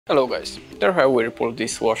Hello guys, there I have Whirlpool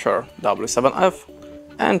dishwasher W7F,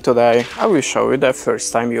 and today I will show you the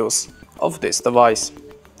first time use of this device.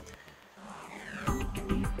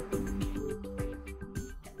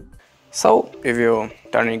 So if you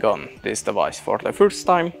turning on this device for the first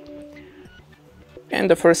time, in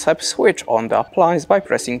the first step switch on the appliance by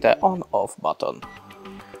pressing the on-off button.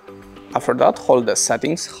 After that, hold the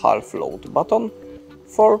settings half load button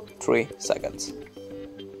for 3 seconds.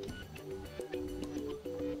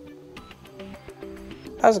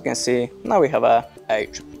 As you can see, now we have a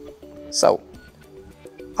H. So,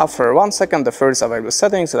 after 1 second the first available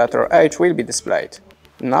settings, letter H will be displayed.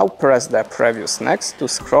 Now press the previous next to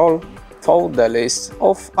scroll through the list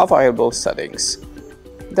of available settings.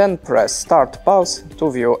 Then press Start Pause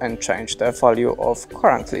to view and change the value of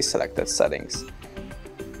currently selected settings.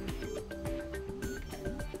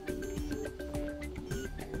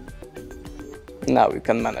 Now you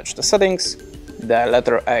can manage the settings. The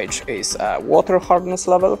letter H is a water hardness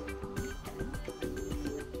level.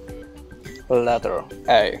 Letter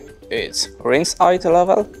A is rinse height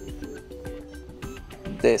level.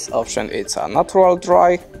 This option is a natural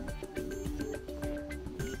dry.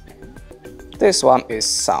 This one is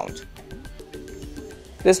sound.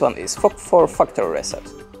 This one is for factory reset.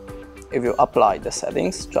 If you apply the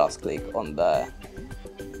settings, just click on the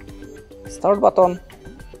start button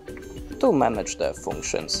to manage the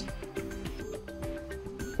functions.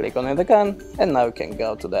 Click on it again, and now you can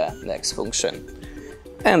go to the next function.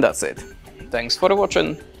 And that's it. Thanks for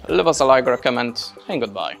watching, leave us a like or a comment, and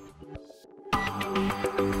goodbye.